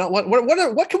 what's going on?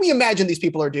 What can we imagine these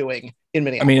people are doing in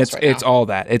Minneapolis? I mean, it's all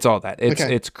that. It's all that.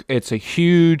 It's a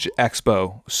huge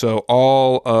expo. So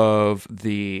all of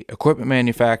the equipment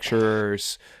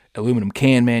manufacturers, aluminum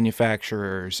can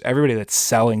manufacturers, everybody that's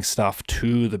selling stuff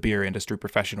to the beer industry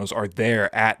professionals are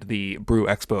there at the Brew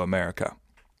Expo America.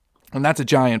 And that's a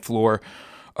giant floor.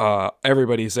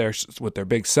 Everybody's there with their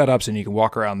big setups, and you can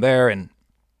walk around there, and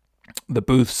the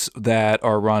booths that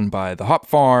are run by the hop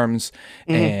farms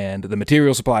and the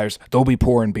material suppliers, they'll be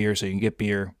pouring beer, so you can get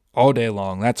beer all day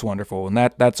long. That's wonderful. And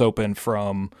that's open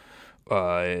from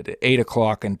 8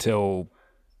 o'clock until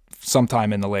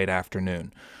sometime in the late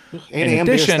afternoon. 8 a.m.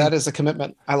 beers, that is a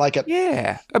commitment. I like it.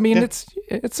 Yeah. I mean,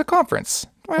 it's a conference.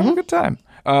 We're having a good time.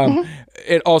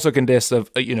 It also consists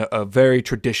of a very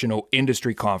traditional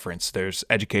industry conference. There's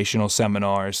educational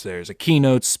seminars, there's a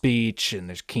keynote speech, and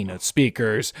there's keynote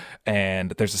speakers,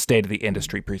 and there's a state of the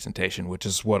industry presentation, which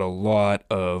is what a lot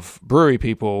of brewery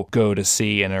people go to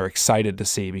see and are excited to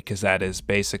see, because that is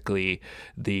basically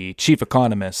the chief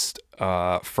economist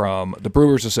from the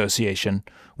Brewers Association,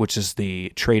 which is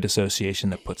the trade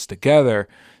association that puts together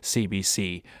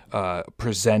CBC,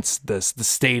 presents the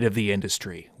state of the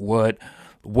industry, what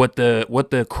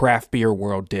the craft beer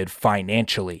world did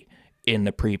financially in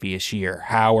the previous year.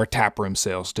 How are taproom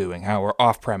sales doing? How are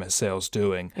off-premise sales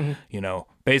doing?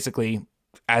 Basically,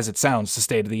 as it sounds, the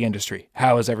state of the industry.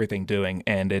 How is everything doing?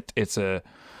 And it's a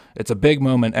big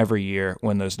moment every year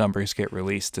when those numbers get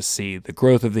released to see the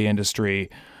growth of the industry,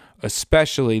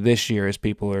 especially this year as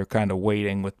people are kind of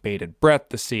waiting with bated breath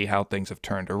to see how things have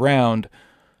turned around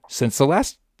since the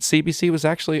last CBC was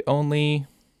actually only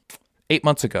 8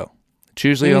 months ago. It's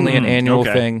usually only an annual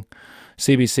thing.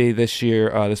 CBC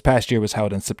this past year was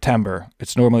held in September.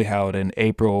 It's normally held in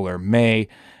April or May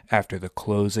after the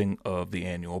closing of the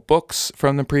annual books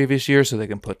from the previous year, so they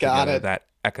can put together that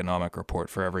economic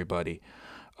report for everybody.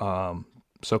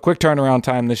 So quick turnaround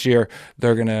time this year.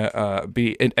 They're going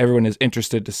to everyone is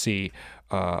interested to see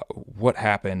what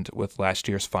happened with last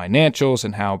year's financials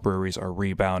and how breweries are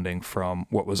rebounding from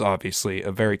what was obviously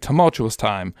a very tumultuous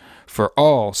time for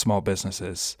all small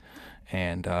businesses.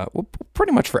 And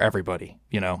pretty much for everybody,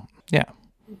 Yeah.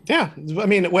 Yeah. I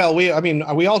mean, we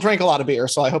all drank a lot of beer,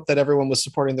 so I hope that everyone was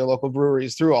supporting their local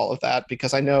breweries through all of that,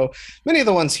 because I know many of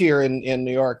the ones here in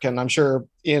New York, and I'm sure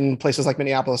in places like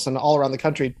Minneapolis and all around the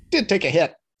country, did take a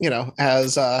hit,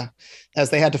 as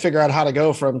they had to figure out how to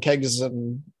go from kegs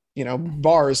and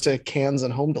bars to cans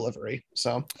and home delivery.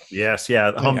 So yes,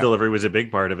 home delivery was a big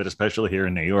part of it, especially here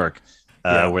in New York,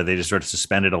 where they just sort of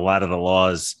suspended a lot of the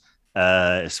laws.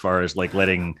 As far as like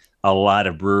letting a lot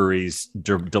of breweries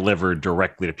deliver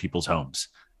directly to people's homes,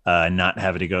 not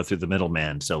having to go through the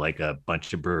middleman. So like a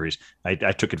bunch of breweries, I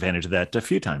took advantage of that a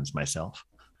few times myself.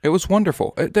 It was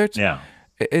wonderful.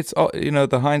 It's all,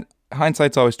 the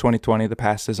hindsight's always 20/20. The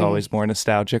past is always more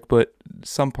nostalgic, but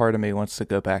some part of me wants to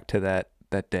go back to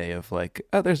that day of like,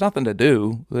 oh, there's nothing to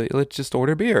do. Let's just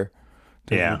order beer.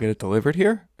 We'll get it delivered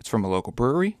here. It's from a local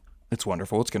brewery. It's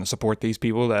wonderful. It's going to support these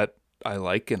people that I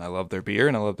like, and I love their beer,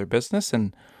 and I love their business,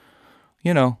 and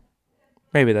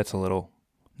maybe that's a little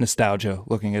nostalgia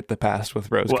looking at the past with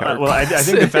Rose. I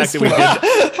think the fact that we did,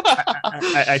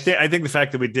 I think the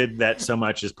fact that we did that so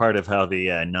much is part of how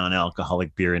the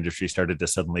non-alcoholic beer industry started to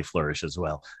suddenly flourish as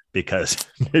well, because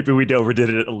maybe we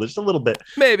overdid it just a little bit.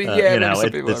 Maybe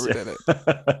some people overdid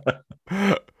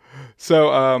it.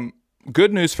 So,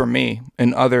 good news for me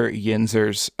and other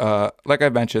Yinzers. Like I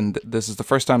mentioned, this is the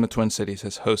first time the Twin Cities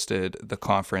has hosted the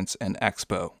conference and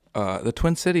expo. The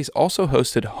Twin Cities also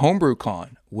hosted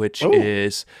HomebrewCon, which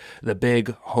is the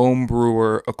big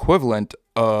homebrewer equivalent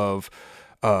of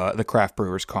the Craft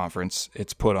Brewers Conference.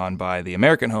 It's put on by the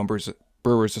American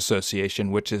Homebrewers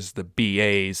Association, which is the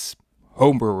BA's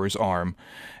homebrewers arm.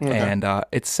 Okay. And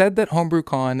it's said that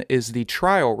HomebrewCon is the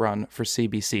trial run for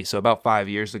CBC. So about 5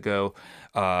 years ago,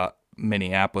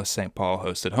 Minneapolis, St. Paul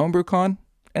hosted HomebrewCon,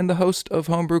 and the host of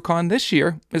HomebrewCon this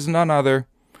year is none other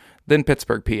than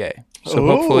Pittsburgh, PA. So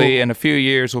hopefully in a few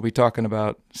years we'll be talking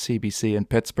about CBC in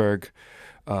Pittsburgh,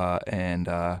 and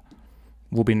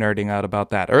we'll be nerding out about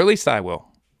that, or at least I will.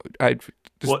 Do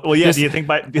you think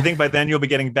by then you'll be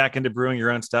getting back into brewing your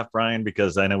own stuff, Brian?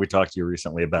 Because I know we talked to you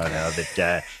recently about how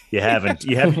that you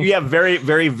have very,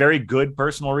 very, very good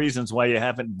personal reasons why you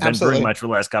haven't been brewing much for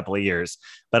the last couple of years.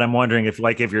 But I'm wondering if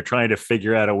you're trying to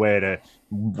figure out a way to,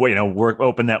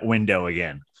 open that window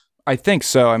again. I think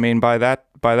so. I mean, by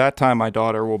that time, my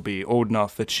daughter will be old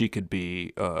enough that she could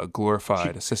be a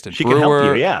glorified assistant brewer. She can help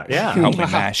you, yeah. She can help me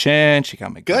mash in. She can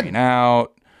help me green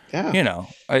out.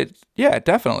 Yeah.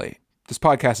 Definitely. This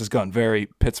podcast has gone very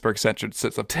Pittsburgh-centered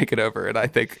since I've taken over, and I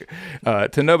think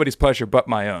to nobody's pleasure but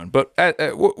my own. But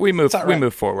we move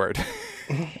forward.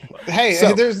 Hey,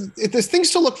 there's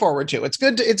things to look forward to. It's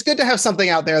good to have something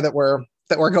out there that we're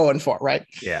going for, right?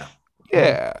 Yeah.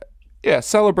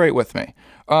 Celebrate with me.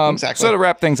 Exactly. So to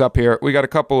wrap things up here, we got a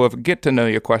couple of get to know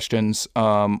you questions.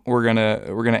 We're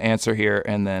gonna answer here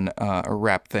and then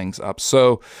wrap things up.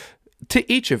 So to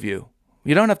each of you,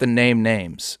 you don't have to name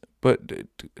names, but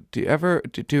do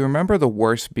you remember the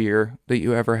worst beer that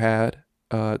you ever had,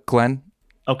 Glenn?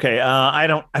 Okay, I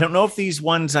don't know if these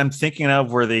ones I'm thinking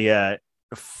of were the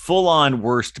full-on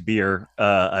worst beer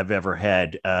I've ever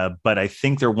had, but I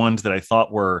think they're ones that I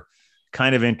thought were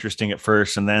kind of interesting at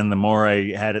first, and then the more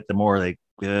I had it, the more they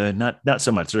not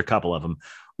so much. There are a couple of them.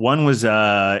 One was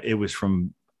it was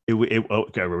from.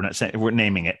 Okay, we're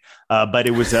naming it, but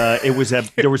there was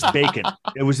bacon.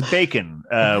 It was bacon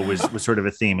was sort of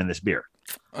a theme in this beer.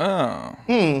 Oh,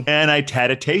 and I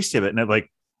had a taste of it, and I'm like,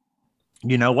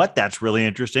 you know what? That's really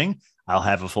interesting. I'll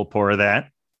have a full pour of that.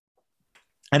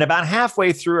 And about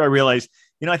halfway through, I realized,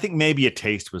 I think maybe a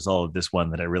taste was all of this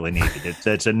one that I really needed.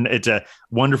 It's a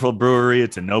wonderful brewery.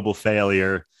 It's a noble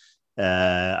failure.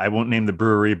 I won't name the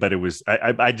brewery, but it was.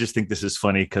 I just think this is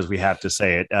funny because we have to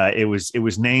say it. It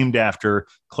was named after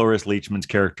Cloris Leachman's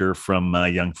character from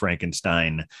Young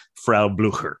Frankenstein, Frau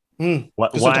Blucher.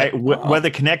 What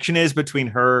the connection is between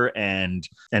her and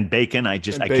bacon, I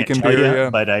can't tell you. Yeah.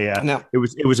 But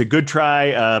it was a good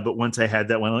try. But once I had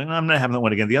that one, I'm not having that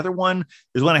one again. The other one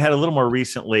is one I had a little more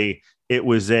recently. It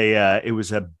was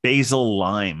a basil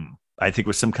lime. I think it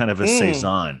was some kind of a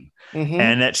saison. Mm-hmm.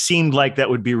 And that seemed like that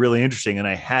would be really interesting. And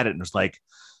I had it and was like,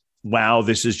 wow,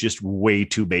 this is just way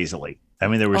too basil-y. I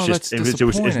mean, there was it's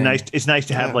nice. It's nice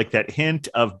to have like that hint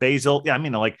of basil. Yeah. I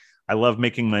mean, I love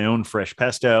making my own fresh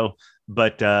pesto,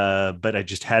 but I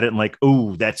just had it and like,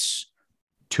 oh, that's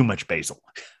too much basil.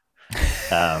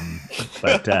 So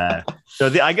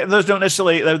those don't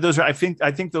necessarily, those are, I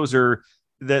think those are,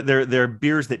 they're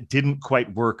beers that didn't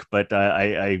quite work, but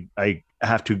I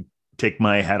have to take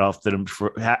my hat off to them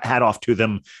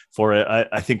for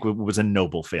I think it was a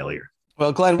noble failure.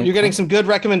 Well, Glenn, you're getting some good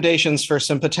recommendations for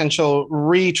some potential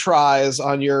retries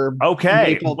on your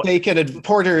maple bacon and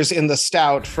porters in the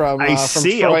stout from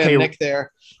Troy and Nick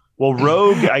there. Well,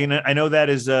 Rogue, I know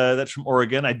that's from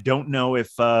Oregon. I don't know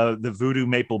if the Voodoo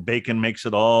Maple Bacon makes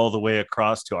it all the way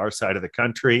across to our side of the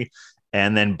country.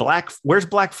 And then where's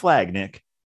Black Flag, Nick?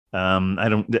 I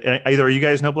don't either. You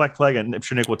guys know Black Flag? I'm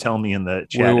sure Nick will tell me in the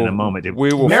chat in a moment.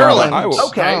 We will. Maryland.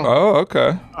 Okay. Oh,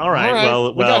 okay. All right.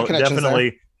 Well,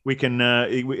 definitely we can.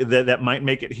 That might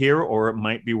make it here, or it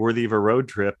might be worthy of a road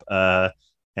trip. And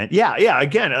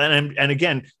again, and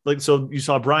again, like so, you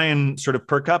saw Brian sort of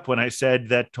perk up when I said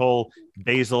that whole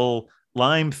basil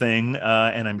lime thing,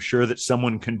 and I'm sure that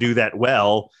someone can do that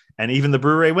well, and even the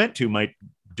brewery I went to might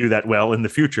do that well in the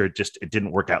future. It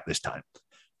didn't work out this time.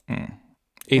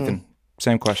 Ethan,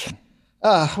 same question.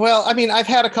 Well, I mean, I've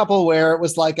had a couple where it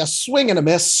was like a swing and a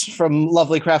miss from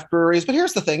lovely craft breweries. But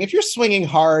here's the thing. If you're swinging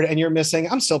hard and you're missing,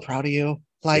 I'm still proud of you.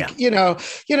 Like, we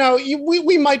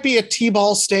might be at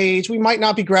T-ball stage. We might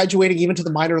not be graduating even to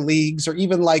the minor leagues or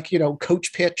even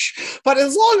coach pitch. But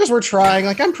as long as we're trying,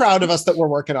 I'm proud of us that we're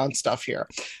working on stuff here.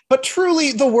 But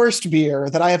truly the worst beer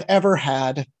that I have ever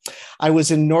had, I was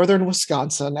in northern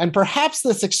Wisconsin, and perhaps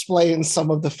this explains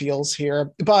some of the feels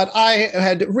here, but I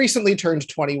had recently turned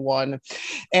 21,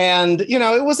 and,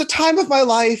 it was a time of my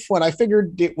life when I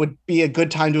figured it would be a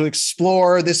good time to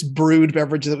explore this brewed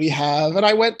beverage that we have. And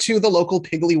I went to the local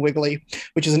Piggly Wiggly,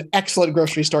 which is an excellent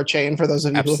grocery store chain for those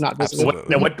of you who have not visited.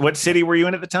 What city were you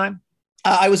in at the time?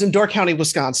 I was in Door County,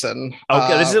 Wisconsin.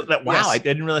 Okay, this is wow. Yes. I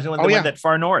didn't realize they went that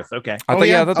far north. Okay.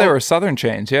 I thought they were Southern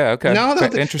chains. Yeah. Okay. No,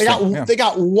 Interesting. They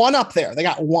got one up there. They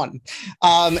got one.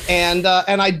 And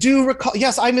I do recall.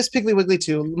 Yes, I miss Piggly Wiggly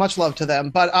too. Much love to them.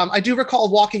 But I do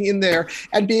recall walking in there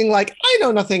and being like, I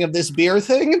know nothing of this beer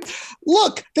thing.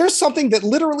 Look, there's something that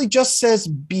literally just says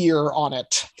beer on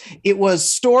it. It was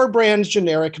store brand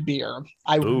generic beer.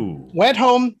 I went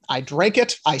home, I drank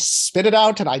it, I spit it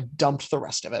out, and I dumped the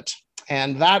rest of it.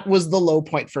 And that was the low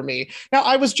point for me. Now,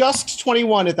 I was just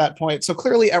 21 at that point, so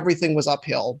clearly everything was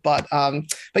uphill. But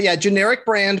yeah, generic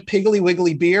brand Piggly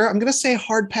Wiggly beer. I'm going to say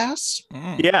hard pass.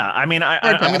 Yeah, I mean,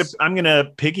 I'm gonna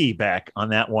piggyback on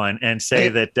that one and say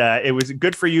that it was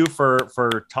good for you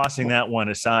for tossing that one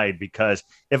aside, because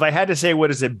if I had to say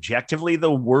what is objectively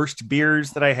the worst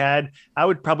beers that I had, I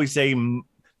would probably say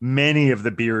many of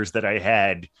the beers that I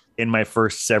had in my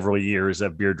first several years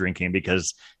of beer drinking,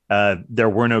 because there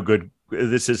were no good.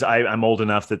 I'm old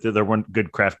enough that there weren't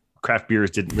good craft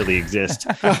beers didn't really exist,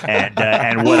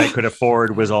 and what I could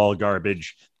afford was all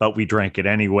garbage. But we drank it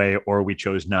anyway, or we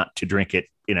chose not to drink it.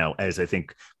 You know, as I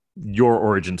think your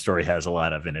origin story has a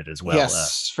lot of in it as well.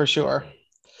 Yes, for sure.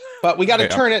 But we got to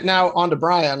turn it now on to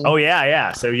Brian. Oh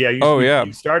yeah. So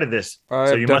you started this,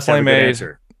 so you must have a good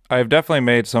answer. I've definitely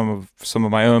made some of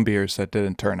my own beers that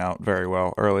didn't turn out very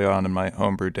well early on in my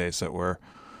homebrew days that were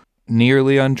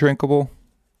nearly undrinkable.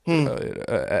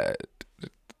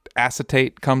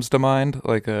 Acetate comes to mind,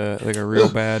 like a real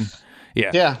bad.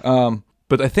 Yeah.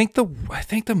 But I think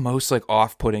the most like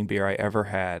off-putting beer I ever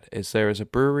had is there was a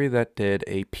brewery that did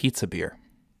a pizza beer.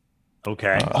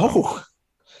 Okay.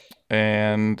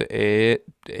 And it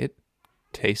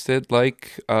tasted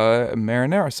like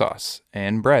marinara sauce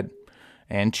and bread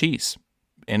and cheese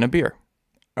in a beer.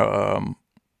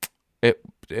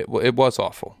 It was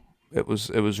awful. It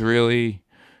was really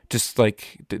just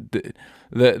like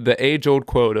the age old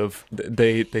quote of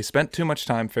they spent too much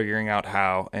time figuring out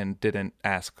how and didn't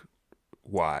ask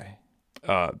why.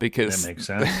 Because that makes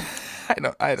sense. I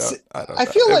don't. I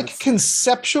feel like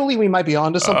conceptually we might be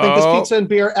onto something. Because pizza and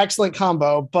beer, excellent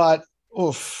combo, but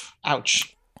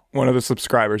ouch. One of the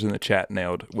subscribers in the chat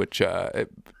nailed which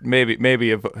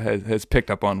maybe has picked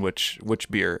up on which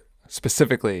beer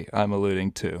specifically I'm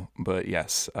alluding to. But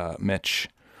yes, Mitch,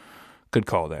 good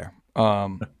call there.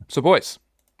 So boys,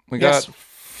 we got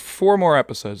 4 more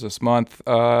episodes this month.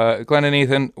 Glenn and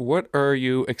Ethan, what are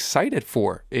you excited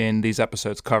for in these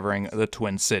episodes covering the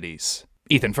Twin Cities?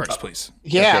 Ethan first, please.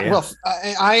 Yeah, okay, well,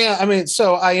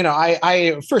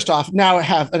 I first off now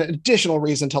have an additional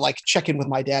reason to like check in with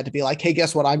my dad to be like, hey,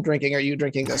 guess what I'm drinking? Are you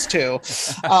drinking this too?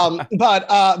 But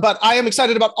I am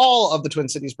excited about all of the Twin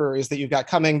Cities breweries that you've got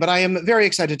coming. But I am very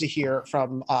excited to hear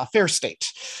from Fair State.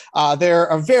 They're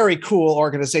a very cool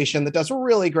organization that does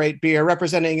really great beer,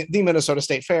 representing the Minnesota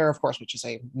State Fair, of course, which is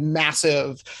a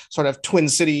massive sort of Twin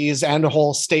Cities and a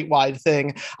whole statewide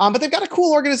thing. But they've got a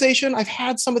cool organization. I've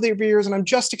had some of their beers, and I'm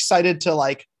just excited to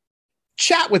like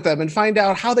chat with them and find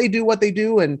out how they do what they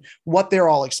do and what they're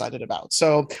all excited about.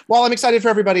 So while I'm excited for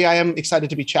everybody, I am excited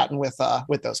to be chatting with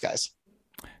those guys.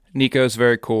 Nico's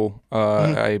very cool.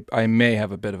 I may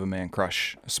have a bit of a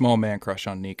small man crush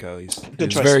on Nico. He's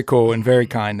very cool and very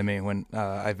kind to me when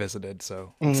I visited.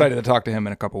 So excited to talk to him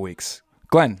in a couple weeks.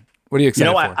 Glenn, what are you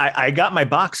excited for? I got my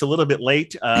box a little bit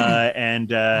late,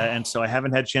 and so I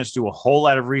haven't had a chance to do a whole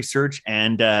lot of research.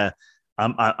 And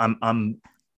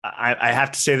I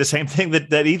have to say the same thing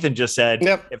that Ethan just said.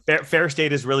 Yep. Fair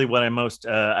State is really what I'm most.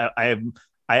 I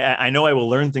know I will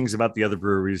learn things about the other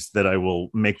breweries that I will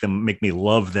make me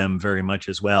love them very much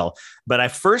as well. But I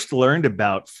first learned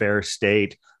about Fair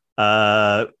State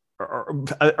early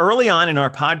on in our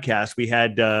podcast. We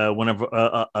had one of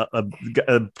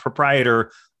a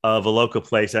proprietor of a local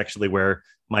place, actually, where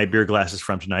my beer glass is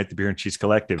from tonight, the Beer and Cheese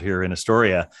Collective here in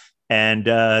Astoria. And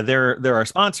they're our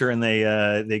sponsor, and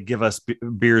they give us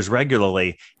beers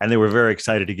regularly. And they were very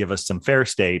excited to give us some Fair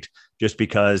State, just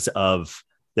because of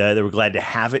they were glad to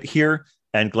have it here,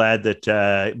 and glad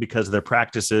that because of their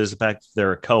practices, the fact that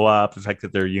they're a co-op, the fact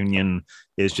that their union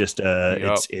is just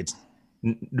it's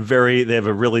very. They have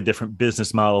a really different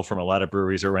business model from a lot of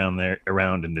breweries around,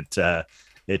 and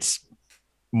it's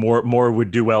more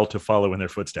would do well to follow in their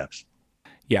footsteps.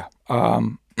 Yeah.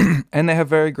 And they have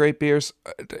very great beers.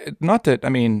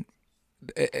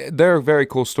 They're a very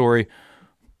cool story.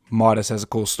 Modest has a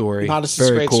cool story. Modest is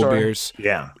a great cool story. Beers.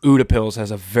 Yeah. Uda Pils has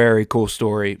a very cool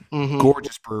story.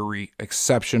 Gorgeous brewery,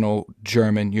 exceptional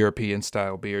German, European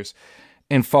style beers.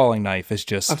 and Falling Knife is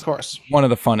just, of course, one of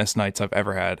the funnest nights I've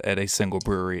ever had at a single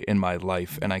brewery in my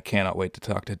life, and I cannot wait to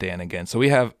talk to Dan again. So we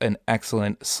have an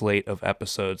excellent slate of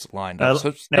episodes lined up.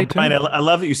 So now, Brian, I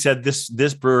love that you said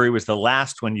this brewery was the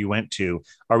last one you went to.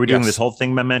 Are we doing this whole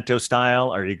thing memento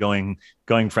style? Are you going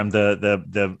from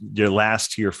your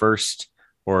last to your first,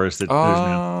 or is it?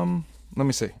 Let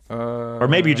me see. Or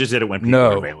maybe you just did it when people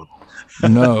are available.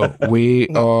 No, we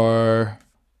are.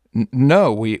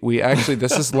 No, we actually,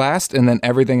 this is last, and then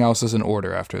everything else is in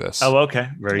order after this. Oh, okay.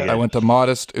 Very good. I went to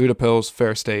Modest, Uda Pills,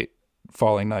 Fair State,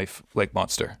 Falling Knife, Lake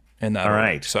Monster. In that order.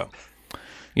 Right. So,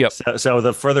 yep. So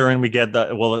the further in we get,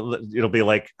 it'll be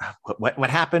like, what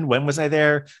happened? When was I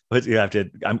there? But you have to.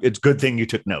 It's a good thing you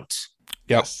took notes.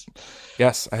 Yep.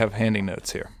 Yes, I have handy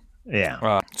notes here.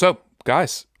 Yeah. So,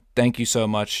 guys, thank you so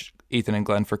much, Ethan and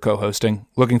Glenn, for co-hosting.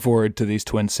 Looking forward to these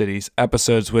Twin Cities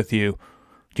episodes with you.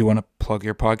 Do you want to plug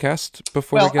your podcast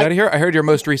before we get out of here? I heard your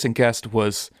most recent guest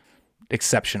was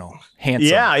exceptional, handsome.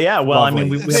 Yeah. Well, lovely, I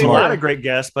mean, we had a lot of great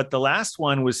guests, but the last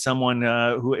one was someone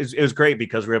who it was great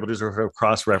because we were able to sort of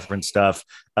cross-reference stuff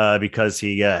because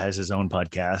he has his own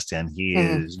podcast and he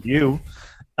is you.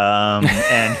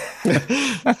 And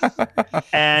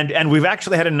we've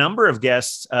actually had a number of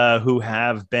guests who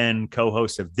have been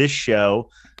co-hosts of this show,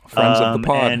 friends of the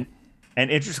pod.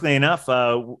 And interestingly enough,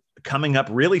 coming up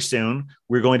really soon,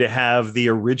 we're going to have the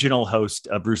original host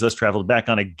of Brews Less Traveled back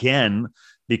on again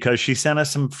because she sent us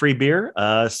some free beer.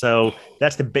 So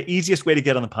that's the easiest way to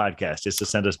get on the podcast is to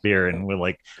send us beer. And we're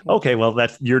like, okay, well,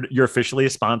 that's you're officially a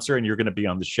sponsor and you're going to be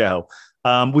on the show.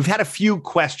 We've had a few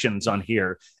questions on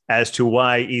here as to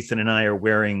why Ethan and I are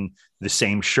wearing the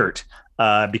same shirt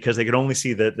because they could only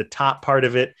see the top part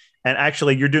of it. And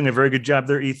actually, you're doing a very good job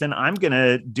there, Ethan. I'm going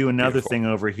to do another thing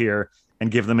over here and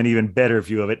give them an even better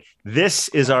view of it. This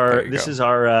is our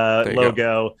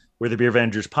logo. We're the Beer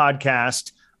Vengers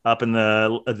podcast. Up in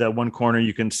the one corner,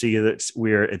 you can see that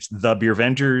it's the Beer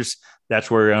Vengers.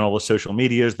 That's where we're on all the social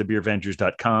medias,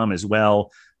 thebeervengers.com as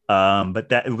well. But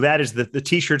that is the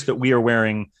t-shirts that we are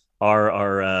wearing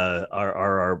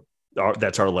are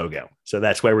that's our logo. So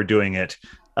that's why we're doing it.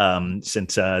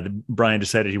 Since Brian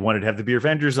decided he wanted to have the Beer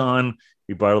Vengers on,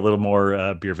 we brought a little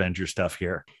more Beer Venger stuff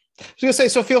here. I was going to say,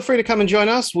 so feel free to come and join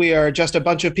us. We are just a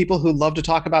bunch of people who love to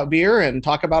talk about beer and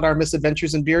talk about our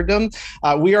misadventures in beerdom.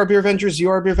 We are Beer Vengers,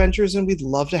 you are Beer Vengers, and we'd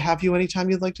love to have you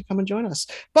anytime you'd like to come and join us.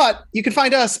 But you can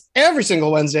find us every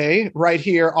single Wednesday right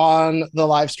here on the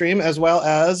live stream, as well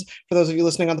as for those of you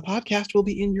listening on the podcast, we'll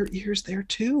be in your ears there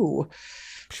too.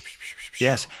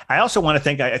 Yes. I also want to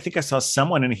thank, I think I saw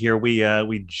someone in here.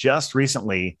 We just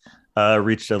recently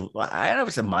reached I don't know if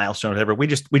it's a milestone or whatever. We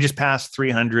just passed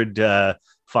 300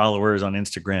 followers on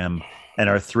Instagram, and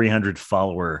our 300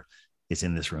 follower is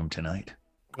in this room tonight.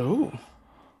 Oh,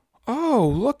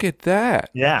 look at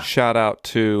that. Yeah. Shout out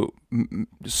to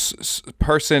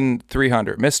person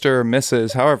 300, Mr.,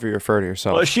 Mrs., however you refer to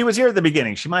yourself. Well, she was here at the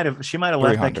beginning. She might have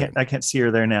left. I can't see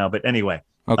her there now, but anyway.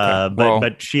 Okay.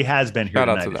 But she has been here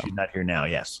tonight. She's not here now.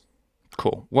 Yes.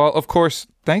 Cool. Well, of course,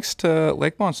 thanks to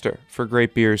Lake Monster for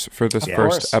great beers for this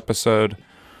first episode.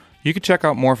 You can check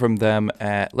out more from them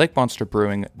at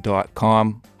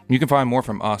lakemonsterbrewing.com. You can find more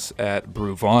from us at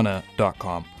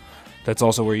brewvana.com. That's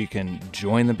also where you can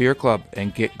join the beer club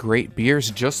and get great beers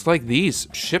just like these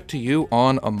shipped to you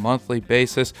on a monthly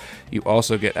basis. You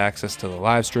also get access to the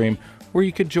live stream where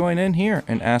you could join in here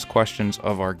and ask questions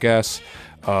of our guests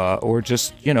or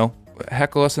just,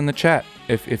 heckle us in the chat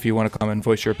if you want to come and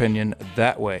voice your opinion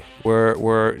that way. We're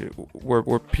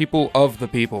people of the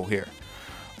people here.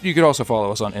 You could also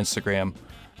follow us on Instagram,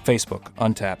 Facebook,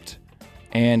 Untapped,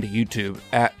 and YouTube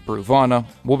at Brewvana.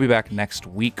 We'll be back next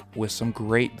week with some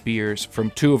great beers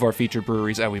from two of our featured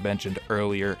breweries, as we mentioned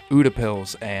earlier, Uda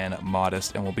Pills and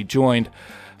Modest, and we'll be joined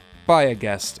by a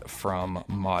guest from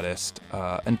Modest.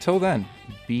 Until then,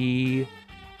 be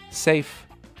safe,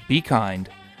 be kind,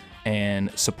 and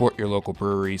support your local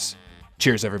breweries.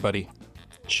 Cheers, everybody.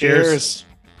 Cheers.